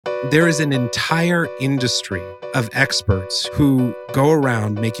There is an entire industry of experts who go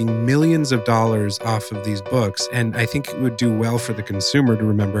around making millions of dollars off of these books. And I think it would do well for the consumer to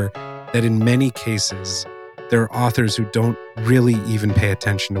remember that in many cases, there are authors who don't really even pay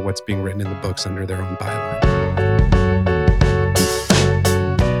attention to what's being written in the books under their own byline.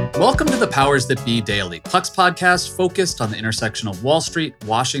 Welcome to the Powers That Be Daily, Puck's podcast focused on the intersection of Wall Street,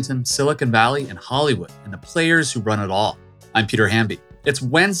 Washington, Silicon Valley, and Hollywood, and the players who run it all. I'm Peter Hamby. It's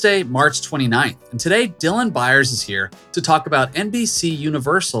Wednesday, March 29th, and today Dylan Byers is here to talk about NBC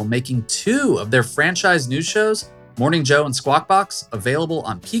Universal making two of their franchise news shows, Morning Joe and Squawk Box, available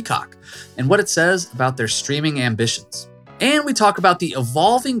on Peacock, and what it says about their streaming ambitions. And we talk about the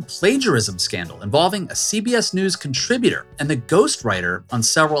evolving plagiarism scandal involving a CBS News contributor and the ghostwriter on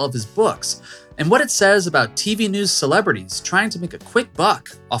several of his books, and what it says about TV news celebrities trying to make a quick buck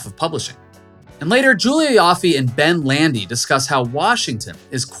off of publishing. And later, Julia Ioffe and Ben Landy discuss how Washington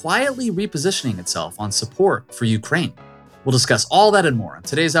is quietly repositioning itself on support for Ukraine. We'll discuss all that and more on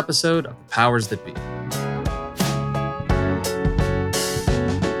today's episode of The Powers That Be.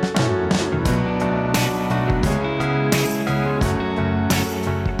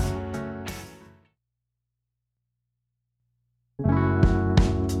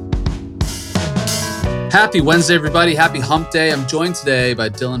 Happy Wednesday, everybody. Happy hump day. I'm joined today by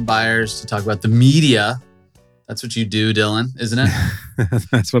Dylan Byers to talk about the media. That's what you do, Dylan, isn't it?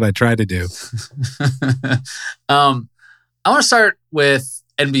 That's what I try to do. I want to start with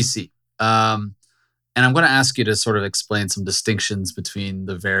NBC. And I'm going to ask you to sort of explain some distinctions between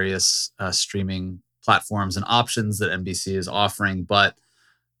the various streaming platforms and options that NBC is offering. But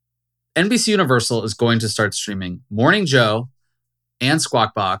NBC Universal is going to start streaming Morning Joe and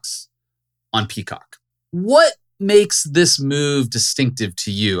Squawk Box on Peacock. What makes this move distinctive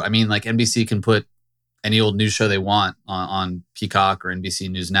to you? I mean, like NBC can put any old news show they want on Peacock or NBC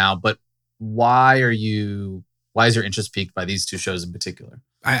News Now, but why is your interest piqued by these two shows in particular?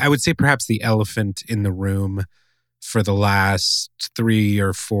 I would say perhaps the elephant in the room for the last 3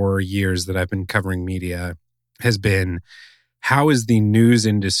 or 4 years that I've been covering media has been, how is the news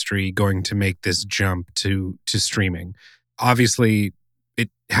industry going to make this jump to streaming? Obviously, it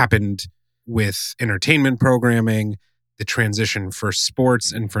happened with entertainment programming. The transition for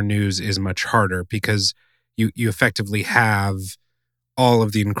sports and for news is much harder because you effectively have all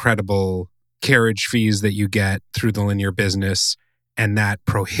of the incredible carriage fees that you get through the linear business, and that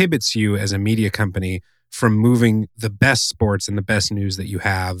prohibits you as a media company from moving the best sports and the best news that you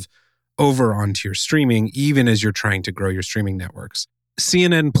have over onto your streaming, even as you're trying to grow your streaming networks.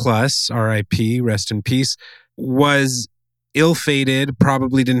 CNN Plus, RIP, rest in peace, was ill-fated,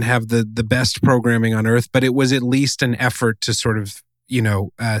 probably didn't have the best programming on earth, but it was at least an effort to sort of,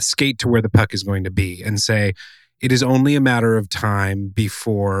 skate to where the puck is going to be and say, it is only a matter of time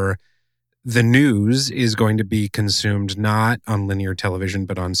before the news is going to be consumed not on linear television,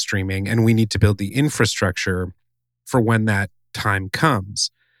 but on streaming. And we need to build the infrastructure for when that time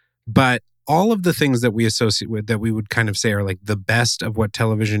comes. But all of the things that we associate with, that we would kind of say are like the best of what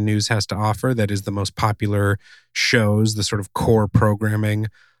television news has to offer, that is the most popular shows, the sort of core programming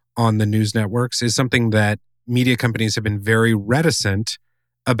on the news networks, is something that media companies have been very reticent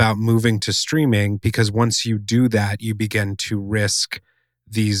about moving to streaming, because once you do that, you begin to risk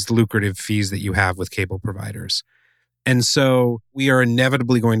these lucrative fees that you have with cable providers. And so we are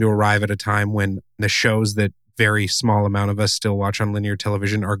inevitably going to arrive at a time when the shows that very small amount of us still watch on linear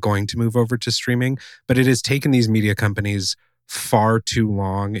television are going to move over to streaming. But it has taken these media companies far too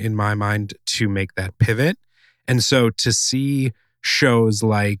long, in my mind, to make that pivot. And so to see shows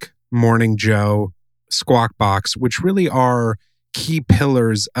like Morning Joe, Squawk Box, which really are key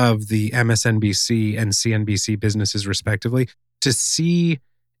pillars of the MSNBC and CNBC businesses respectively, to see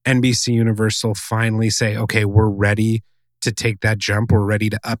NBC Universal finally say, okay, we're ready to take that jump. We're ready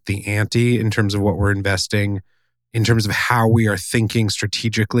to up the ante in terms of what we're investing, in terms of how we are thinking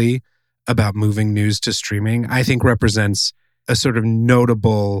strategically about moving news to streaming, I think represents a sort of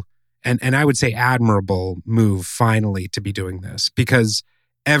notable and I would say admirable move finally to be doing this, because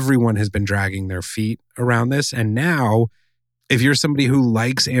everyone has been dragging their feet around this. And now, if you're somebody who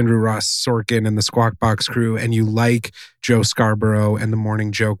likes Andrew Ross Sorkin and the Squawk Box crew, and you like Joe Scarborough and the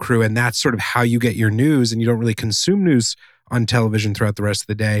Morning Joe crew, and that's sort of how you get your news, and you don't really consume news on television throughout the rest of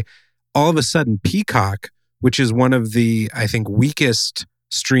the day, all of a sudden Peacock, which is one of the, I think, weakest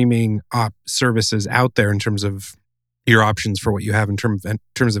streaming services out there in terms of your options for what you have in terms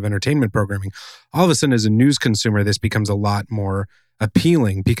of entertainment programming, all of a sudden as a news consumer, this becomes a lot more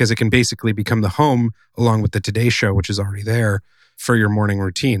appealing, because it can basically become the home, along with the Today Show, which is already there, for your morning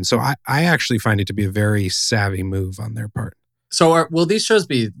routine. So I actually find it to be a very savvy move on their part. So will these shows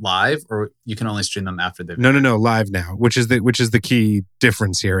be live, or you can only stream them after they've No, live now, which is the key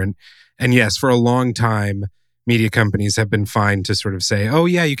difference here. And yes, for a long time, media companies have been fine to sort of say, oh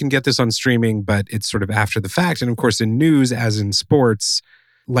yeah, you can get this on streaming, but it's sort of after the fact. And of course, in news, as in sports,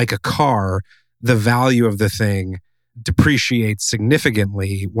 like a car, the value of the thing depreciates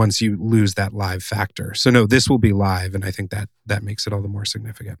significantly once you lose that live factor. So no, this will be live, and I think that makes it all the more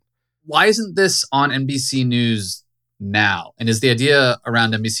significant. Why isn't this on NBC News now? And is the idea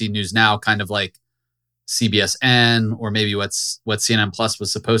around NBC News now kind of like CBSN, or maybe what CNN Plus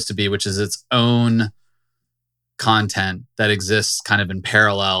was supposed to be, which is its own content that exists kind of in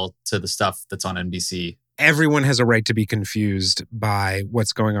parallel to the stuff that's on NBC? Everyone has a right to be confused by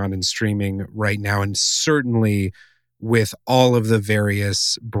what's going on in streaming right now, and certainly with all of the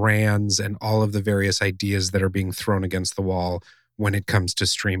various brands and all of the various ideas that are being thrown against the wall when it comes to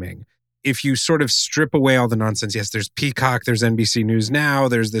streaming. If you sort of strip away all the nonsense, yes, there's Peacock, there's NBC News Now,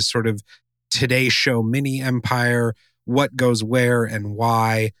 there's this sort of Today Show mini empire, what goes where and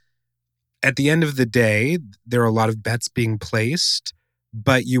why. At the end of the day, there are a lot of bets being placed,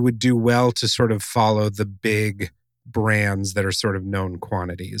 but you would do well to sort of follow the big brands that are sort of known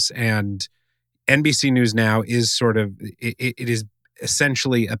quantities. And NBC News Now is sort of, it is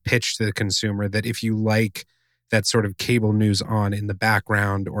essentially a pitch to the consumer that if you like that sort of cable news on in the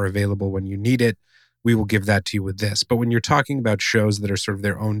background or available when you need it, we will give that to you with this. But when you're talking about shows that are sort of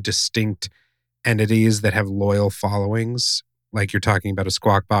their own distinct entities that have loyal followings, like you're talking about a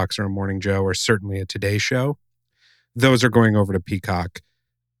Squawk Box or a Morning Joe or certainly a Today Show, those are going over to Peacock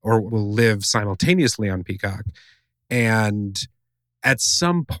or will live simultaneously on Peacock. And at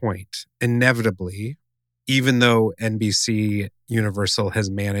some point, inevitably, even though NBC Universal has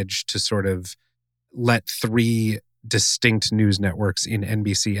managed to sort of let three distinct news networks in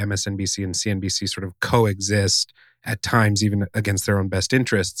NBC, MSNBC, and CNBC sort of coexist at times, even against their own best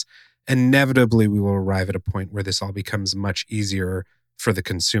interests, inevitably we will arrive at a point where this all becomes much easier for the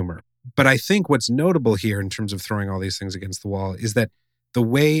consumer. But I think what's notable here in terms of throwing all these things against the wall is that the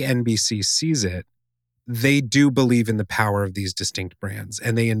way NBC sees it, they do believe in the power of these distinct brands,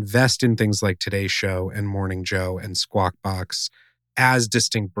 and they invest in things like Today Show and Morning Joe and Squawk Box as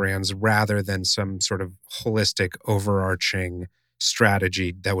distinct brands rather than some sort of holistic, overarching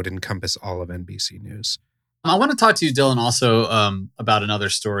strategy that would encompass all of NBC News. I want to talk to you, Dylan, also about another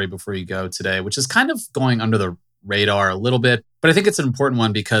story before you go today, which is kind of going under the radar a little bit, but I think it's an important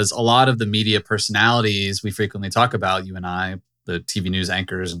one because a lot of the media personalities we frequently talk about, you and I, the TV news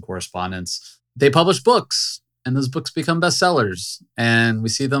anchors and correspondents, they publish books, and those books become bestsellers, and we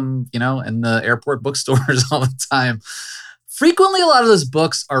see them, in the airport bookstores all the time. Frequently, a lot of those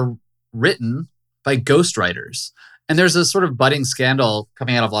books are written by ghostwriters. And there's a sort of budding scandal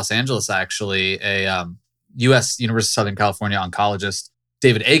coming out of Los Angeles, actually. A U.S. University of Southern California oncologist,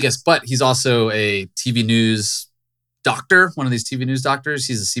 David Agus, but he's also a TV news doctor, one of these TV news doctors.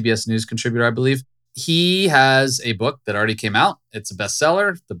 He's a CBS News contributor, I believe. He has a book that already came out. It's a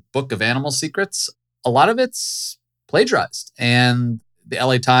bestseller, The Book of Animal Secrets. A lot of it's plagiarized. And the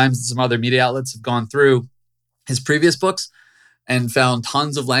LA Times and some other media outlets have gone through his previous books and found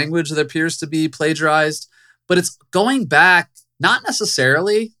tons of language that appears to be plagiarized. But it's going back, not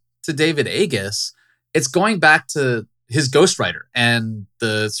necessarily to David Agus, it's going back to his ghostwriter and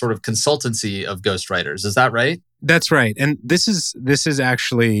the sort of consultancy of ghostwriters. Is that right? That's right. And this is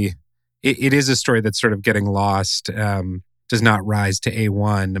actually, it is a story that's sort of getting lost, does not rise to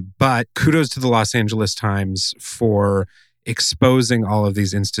A1, but kudos to the Los Angeles Times for exposing all of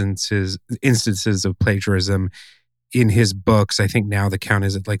these instances of plagiarism in his books. I think now the count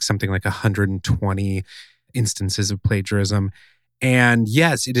is at like something like 120 instances of plagiarism. And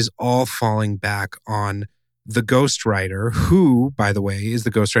yes, it is all falling back on the ghostwriter, who, by the way, is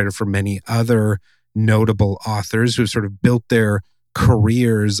the ghostwriter for many other notable authors who have sort of built their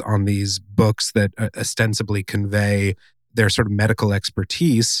careers on these books that ostensibly convey their sort of medical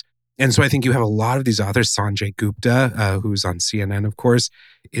expertise. And so I think you have a lot of these authors. Sanjay Gupta, who's on CNN, of course,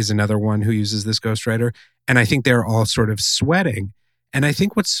 is another one who uses this ghostwriter. And I think they're all sort of sweating. And I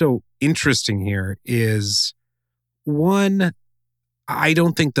think what's so interesting here is, one, I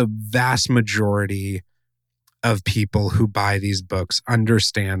don't think the vast majority of people who buy these books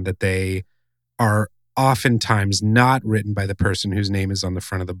understand that they are oftentimes not written by the person whose name is on the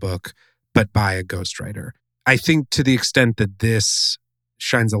front of the book, but by a ghostwriter. I think to the extent that this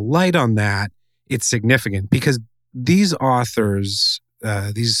shines a light on that, it's significant because these authors,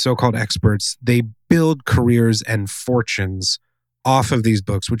 these so-called experts, they build careers and fortunes off of these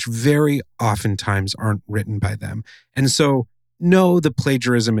books, which very oftentimes aren't written by them. And so no, the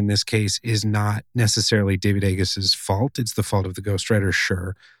plagiarism in this case is not necessarily David Agus's fault. It's the fault of the ghostwriter,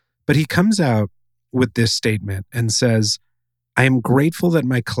 sure. But he comes out with this statement and says, I am grateful that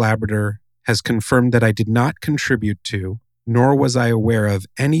my collaborator has confirmed that I did not contribute to, nor was I aware of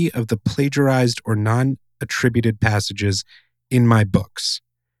any of the plagiarized or non-attributed passages in my books.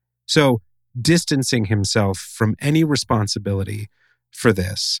 So distancing himself from any responsibility for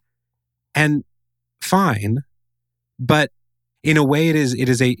this. And fine, but in a way, it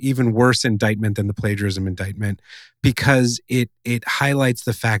is a even worse indictment than the plagiarism indictment, because it highlights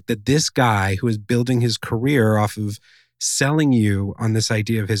the fact that this guy who is building his career off of selling you on this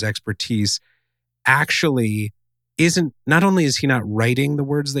idea of his expertise actually isn't. Not only is he not writing the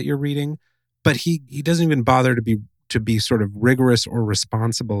words that you're reading, but he doesn't even bother to be sort of rigorous or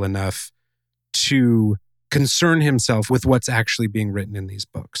responsible enough to concern himself with what's actually being written in these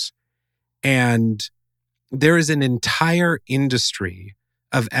books. And there is an entire industry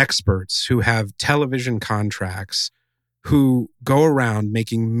of experts who have television contracts who go around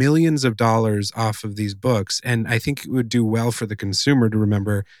making millions of dollars off of these books. And I think it would do well for the consumer to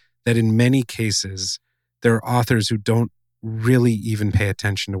remember that in many cases, there are authors who don't really even pay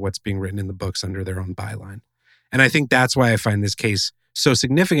attention to what's being written in the books under their own byline. And I think that's why I find this case so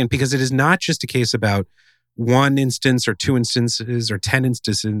significant, because it is not just a case about one instance or two instances or 10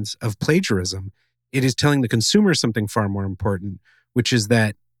 instances of plagiarism. It is telling the consumer something far more important, which is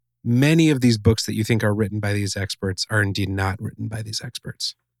that many of these books that you think are written by these experts are indeed not written by these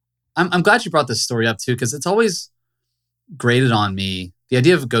experts. I'm glad you brought this story up too, because it's always grated on me. The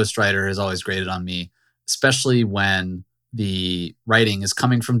idea of a ghostwriter is always grated on me, especially when the writing is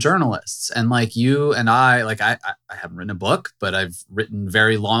coming from journalists. And like you and I haven't written a book, but I've written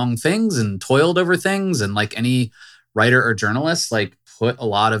very long things and toiled over things. And like any writer or journalist, like put a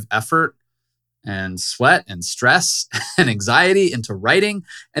lot of effort and sweat and stress and anxiety into writing.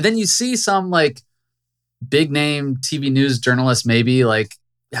 And then you see some like big name TV news journalist maybe like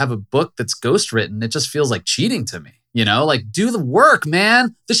have a book that's ghost written. It just feels like cheating to me, like do the work,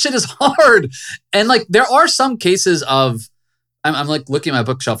 man. This shit is hard. And like, there are some cases of, I'm like looking at my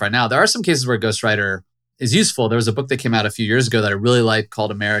bookshelf right now. There are some cases where a ghostwriter is useful. There was a book that came out a few years ago that I really liked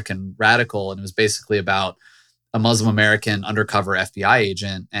called American Radical. And it was basically about a Muslim American undercover FBI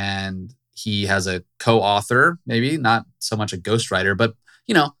agent. And he has a co-author, maybe not so much a ghostwriter, but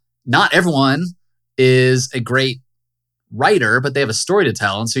not everyone is a great writer, but they have a story to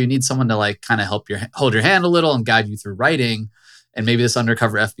tell. And so you need someone to like kind of hold your hand a little and guide you through writing. And maybe this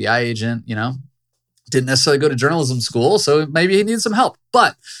undercover FBI agent, didn't necessarily go to journalism school, so maybe he needs some help.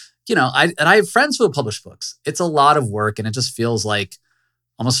 But, I have friends who have published books. It's a lot of work, and it just feels like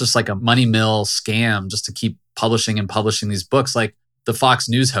almost just like a money mill scam just to keep publishing and publishing these books. Like the Fox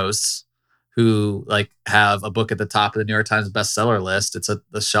News hosts who like have a book at the top of the New York Times bestseller list. It's at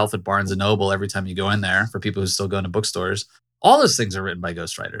the shelf at Barnes & Noble every time you go in there for people who still go into bookstores. All those things are written by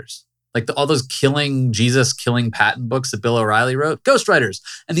ghostwriters. Like all those Jesus killing patent books that Bill O'Reilly wrote, ghostwriters.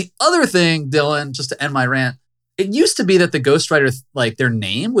 And the other thing, Dylan, just to end my rant, it used to be that the ghostwriter, like their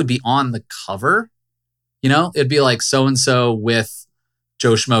name would be on the cover. It'd be like so-and-so with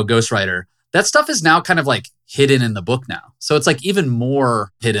Joe Schmo ghostwriter. That stuff is now kind of like hidden in the book now. So it's like even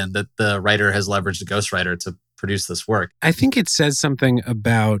more hidden that the writer has leveraged a ghostwriter to produce this work. I think it says something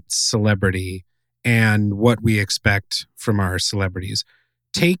about celebrity and what we expect from our celebrities.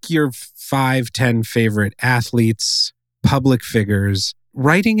 Take your 5-10 favorite athletes, public figures.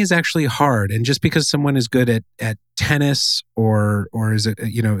 Writing is actually hard. And just because someone is good at tennis or is a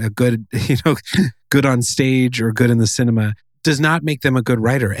good, good on stage or good in the cinema does not make them a good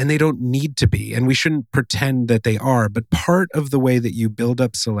writer. And they don't need to be. And we shouldn't pretend that they are. But part of the way that you build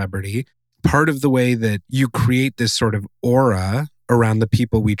up celebrity, part of the way that you create this sort of aura around the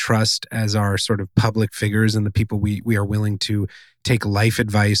people we trust as our sort of public figures and the people we are willing to take life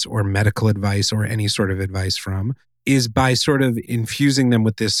advice or medical advice or any sort of advice from, is by sort of infusing them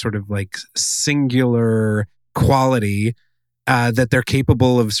with this sort of like singular quality that they're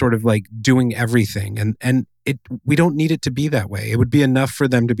capable of sort of like doing everything. And we don't need it to be that way. It would be enough for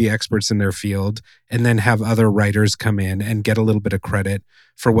them to be experts in their field and then have other writers come in and get a little bit of credit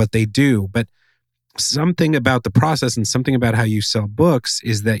for what they do. But something about the process and something about how you sell books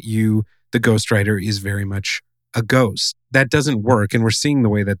is that the ghostwriter, is very much a ghost. That doesn't work. And we're seeing the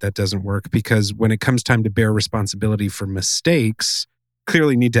way that doesn't work, because when it comes time to bear responsibility for mistakes,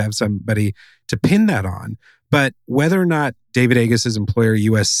 clearly need to have somebody to pin that on. But whether or not David Agus's employer,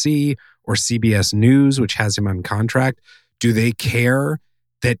 USC or CBS News, which has him on contract, do they care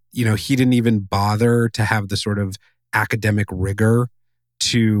that, he didn't even bother to have the sort of academic rigor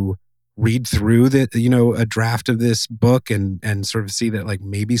to read through a draft of this book and sort of see that like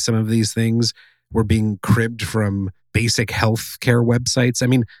maybe some of these things were being cribbed from basic healthcare websites? I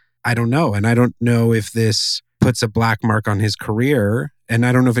mean, I don't know. And I don't know if this puts a black mark on his career, and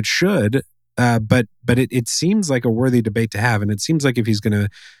I don't know if it should. But it seems like a worthy debate to have. And it seems like if he's going to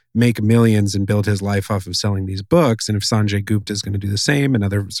make millions and build his life off of selling these books, and if Sanjay Gupta is going to do the same and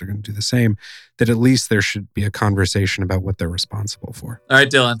others are going to do the same, that at least there should be a conversation about what they're responsible for. All right,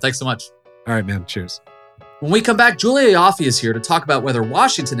 Dylan, thanks so much. All right, man. Cheers. When we come back, Julia Ioffe is here to talk about whether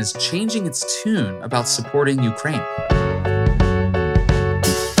Washington is changing its tune about supporting Ukraine.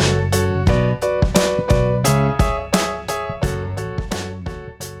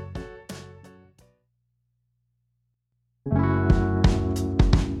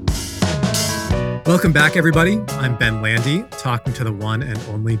 Welcome back, everybody. I'm Ben Landy, talking to the one and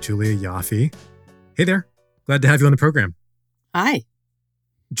only Julia Ioffe. Hey there. Glad to have you on the program. Hi.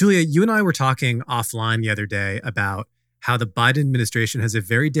 Julia, you and I were talking offline the other day about how the Biden administration has a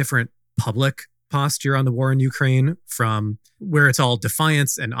very different public posture on the war in Ukraine, from where it's all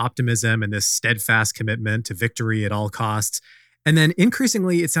defiance and optimism and this steadfast commitment to victory at all costs. And then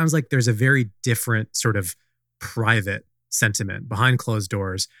increasingly, it sounds like there's a very different sort of private sentiment behind closed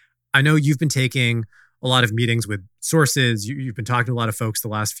doors. I know you've been taking a lot of meetings with sources. You've been talking to a lot of folks the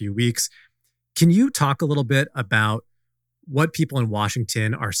last few weeks. Can you talk a little bit about what people in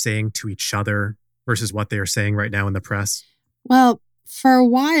Washington are saying to each other versus what they are saying right now in the press? Well, for a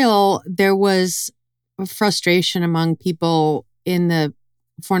while, there was a frustration among people in the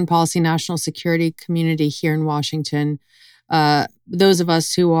foreign policy, national security community here in Washington. Those of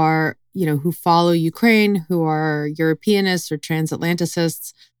us who are, who follow Ukraine, who are Europeanists or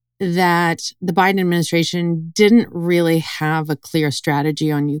transatlanticists, that the Biden administration didn't really have a clear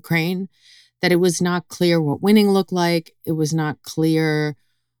strategy on Ukraine, that it was not clear what winning looked like. It was not clear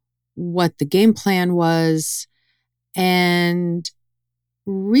what the game plan was. And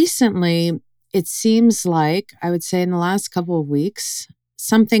recently, it seems like, I would say in the last couple of weeks,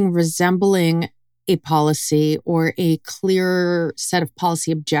 something resembling a policy or a clear set of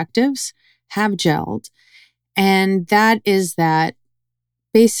policy objectives have gelled. And that is that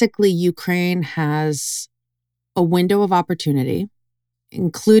basically, Ukraine has a window of opportunity,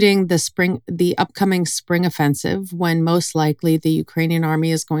 including the upcoming spring offensive, when most likely the Ukrainian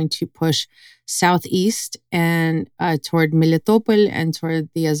army is going to push southeast and toward Melitopol and toward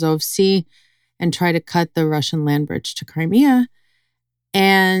the Azov Sea and try to cut the Russian land bridge to Crimea.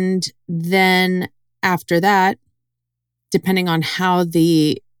 And then after that, depending on how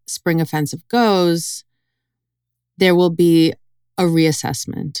the spring offensive goes, there will be a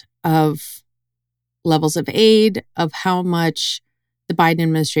reassessment of levels of aid, of how much the Biden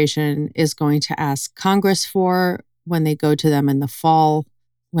administration is going to ask Congress for when they go to them in the fall,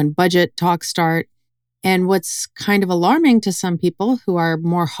 when budget talks start. And what's kind of alarming to some people who are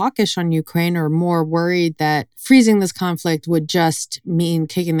more hawkish on Ukraine or more worried that freezing this conflict would just mean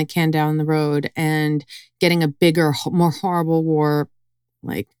kicking the can down the road and getting a bigger, more horrible war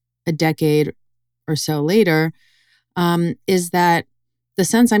like a decade or so later, is that the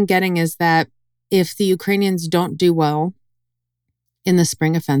sense I'm getting is that if the Ukrainians don't do well in the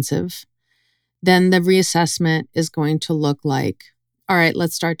spring offensive, then the reassessment is going to look like, all right,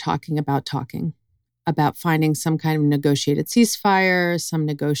 let's start talking about finding some kind of negotiated ceasefire, some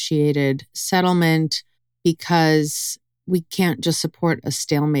negotiated settlement, because we can't just support a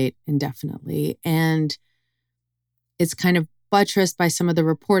stalemate indefinitely. And it's kind of buttressed by some of the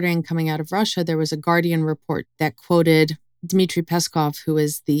reporting coming out of Russia. There was a Guardian report that quoted Dmitry Peskov, who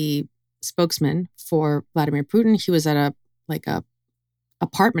is the spokesman for Vladimir Putin. He was at a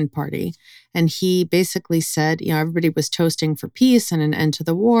apartment party, and he basically said, everybody was toasting for peace and an end to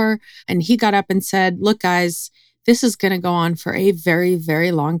the war. And he got up and said, look, guys, this is going to go on for a very,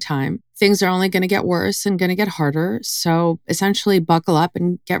 very long time. Things are only going to get worse and going to get harder. So essentially buckle up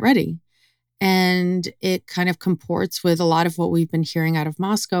and get ready. And it kind of comports with a lot of what we've been hearing out of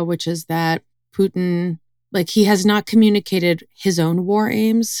Moscow, which is that Putin, he has not communicated his own war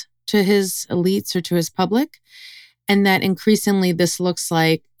aims to his elites or to his public. And that increasingly this looks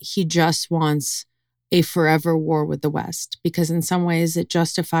like he just wants a forever war with the West, because in some ways it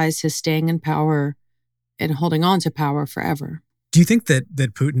justifies his staying in power and holding on to power forever. Do you think that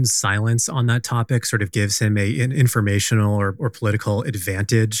Putin's silence on that topic sort of gives him an informational or political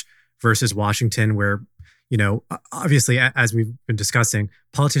advantage versus Washington, where, obviously, as we've been discussing,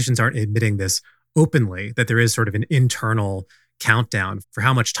 politicians aren't admitting this openly, that there is sort of an internal countdown for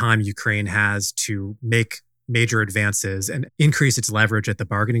how much time Ukraine has to make major advances and increase its leverage at the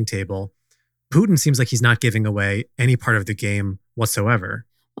bargaining table. Putin seems like he's not giving away any part of the game whatsoever.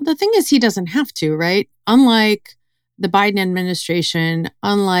 The thing is, he doesn't have to, right? Unlike the Biden administration,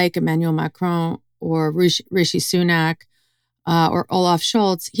 unlike Emmanuel Macron or Rishi Sunak or Olaf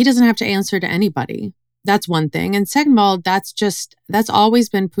Scholz, he doesn't have to answer to anybody. That's one thing. And second of all, that's always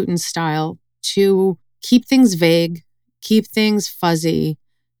been Putin's style, to keep things vague, keep things fuzzy,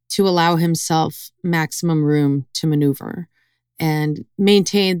 to allow himself maximum room to maneuver and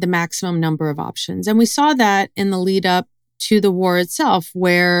maintain the maximum number of options. And we saw that in the lead up to the war itself,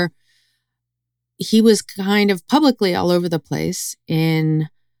 where he was kind of publicly all over the place in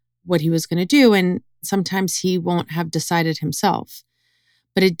what he was going to do. And sometimes he won't have decided himself.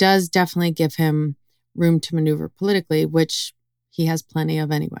 But it does definitely give him room to maneuver politically, which he has plenty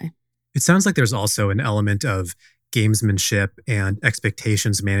of anyway. It sounds like there's also an element of gamesmanship and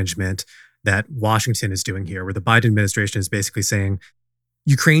expectations management that Washington is doing here, where the Biden administration is basically saying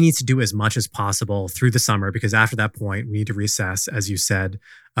Ukraine needs to do as much as possible through the summer, because after that point, we need to recess, as you said.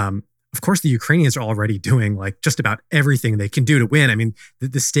 Of course, the Ukrainians are already doing like just about everything they can do to win. I mean,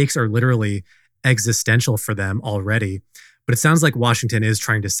 the stakes are literally existential for them already. But it sounds like Washington is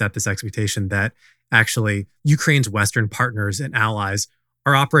trying to set this expectation that actually Ukraine's Western partners and allies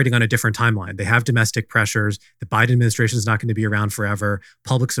are operating on a different timeline. They have domestic pressures. The Biden administration is not going to be around forever.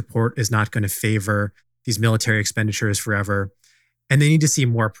 Public support is not going to favor these military expenditures forever. And they need to see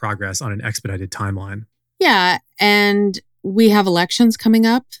more progress on an expedited timeline. Yeah. And we have elections coming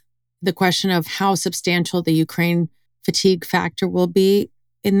up. The question of how substantial the Ukraine fatigue factor will be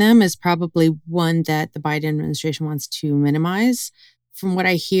in them is probably one that the Biden administration wants to minimize. From what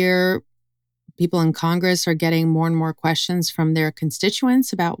I hear, people in Congress are getting more and more questions from their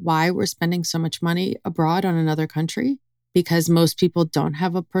constituents about why we're spending so much money abroad on another country, because most people don't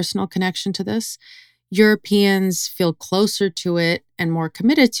have a personal connection to this. Europeans feel closer to it and more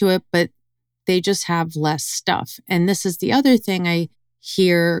committed to it, but they just have less stuff. And this is the other thing I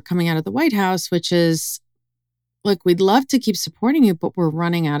hear coming out of the White House, which is, look, we'd love to keep supporting you, but we're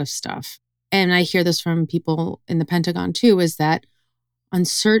running out of stuff. And I hear this from people in the Pentagon too, is that on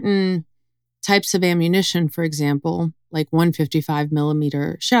certain types of ammunition, for example, like 155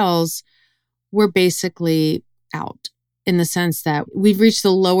 millimeter shells, we're basically out, in the sense that we've reached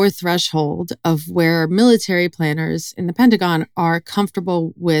the lower threshold of where military planners in the Pentagon are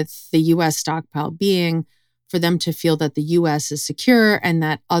comfortable with the U.S. stockpile being, for them to feel that the U.S. is secure and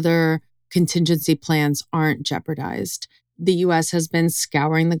that other contingency plans aren't jeopardized. The U.S. has been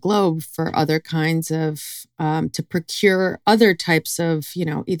scouring the globe for other kinds of, to procure other types of,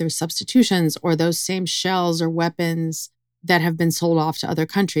 either substitutions or those same shells or weapons that have been sold off to other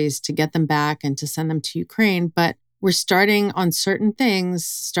countries, to get them back and to send them to Ukraine. But we're starting on certain things,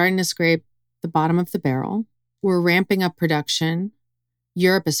 starting to scrape the bottom of the barrel. We're ramping up production.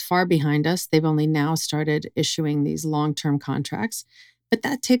 Europe is far behind us. They've only now started issuing these long-term contracts, but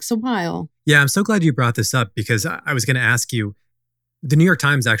that takes a while. Yeah, I'm so glad you brought this up, because I was going to ask you, the New York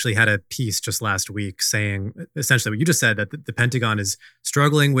Times actually had a piece just last week saying essentially what you just said, that the Pentagon is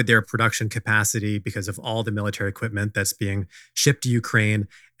struggling with their production capacity because of all the military equipment that's being shipped to Ukraine.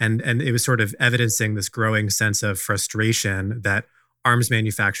 And it was sort of evidencing this growing sense of frustration that arms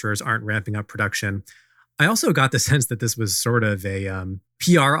manufacturers aren't ramping up production. I also got the sense that this was sort of a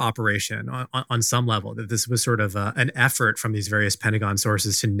PR operation on some level, that this was sort of an effort from these various Pentagon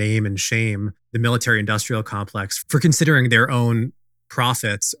sources to name and shame the military-industrial complex for considering their own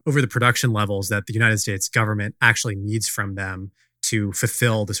profits over the production levels that the United States government actually needs from them to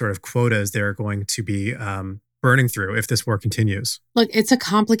fulfill the sort of quotas they're going to be burning through if this war continues. Look, it's a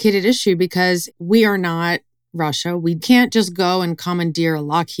complicated issue because we are not Russia. We can't just go and commandeer a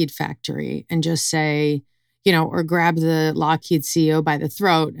Lockheed factory and just say, or grab the Lockheed CEO by the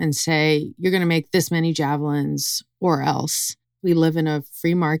throat and say, you're going to make this many Javelins or else. We live in a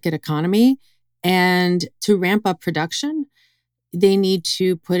free market economy. And to ramp up production, they need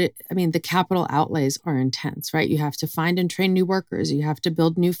to the capital outlays are intense, right? You have to find and train new workers. You have to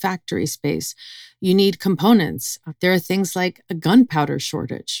build new factory space. You need components. There are things like a gunpowder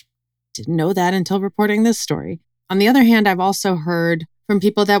shortage. Didn't know that until reporting this story. On the other hand, I've also heard from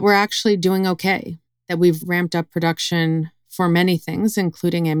people that we're actually doing okay, that we've ramped up production for many things,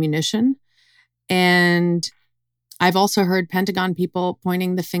 including ammunition. And I've also heard Pentagon people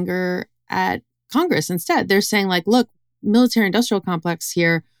pointing the finger at Congress instead. They're saying, like, look, military industrial complex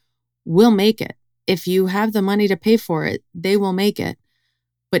here will make it. If you have the money to pay for it, they will make it.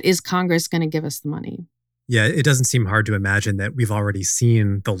 But is Congress going to give us the money? Yeah, it doesn't seem hard to imagine that we've already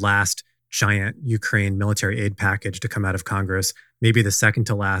seen the last giant Ukraine military aid package to come out of Congress, maybe the second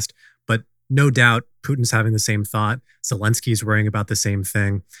to last. But no doubt Putin's having the same thought. Zelensky's worrying about the same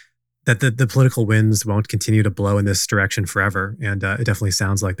thing. that the political winds won't continue to blow in this direction forever. And it definitely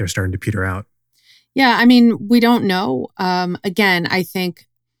sounds like they're starting to peter out. Yeah, I mean, we don't know. Again, I think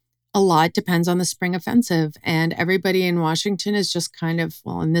a lot depends on the spring offensive, and everybody in Washington is just kind of,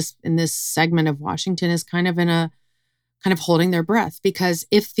 well, in this segment of Washington is kind of holding their breath, because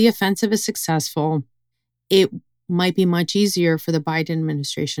if the offensive is successful, it might be much easier for the Biden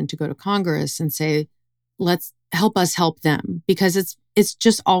administration to go to Congress and say, let's help us help them, because it's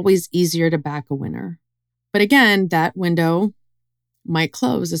just always easier to back a winner. But again, that window might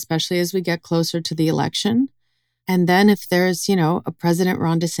close, especially as we get closer to the election. And then if there's, a President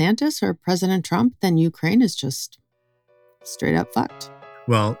Ron DeSantis or a President Trump, then Ukraine is just straight up fucked.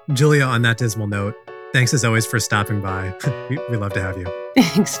 Well, Julia, on that dismal note, thanks as always for stopping by. We love to have you.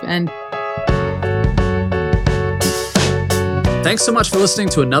 Thanks, Ben. Thanks so much for listening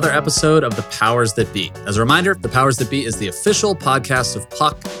to another episode of The Powers That Be. As a reminder, The Powers That Be is the official podcast of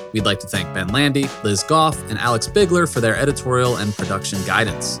Puck. We'd like to thank Ben Landy, Liz Goff, and Alex Bigler for their editorial and production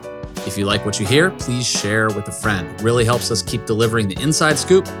guidance. If you like what you hear, please share with a friend. It really helps us keep delivering the inside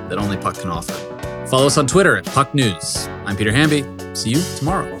scoop that only Puck can offer. Follow us on Twitter at Puck News. I'm Peter Hamby. See you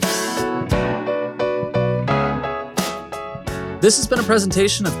tomorrow. This has been a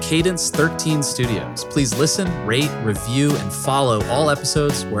presentation of Cadence 13 Studios. Please listen, rate, review, and follow all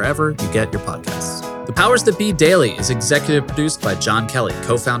episodes wherever you get your podcasts. The Powers That Be Daily is executive produced by John Kelly,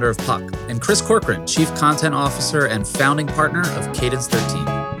 co-founder of Puck, and Chris Corcoran, chief content officer and founding partner of Cadence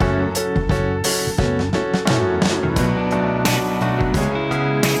 13.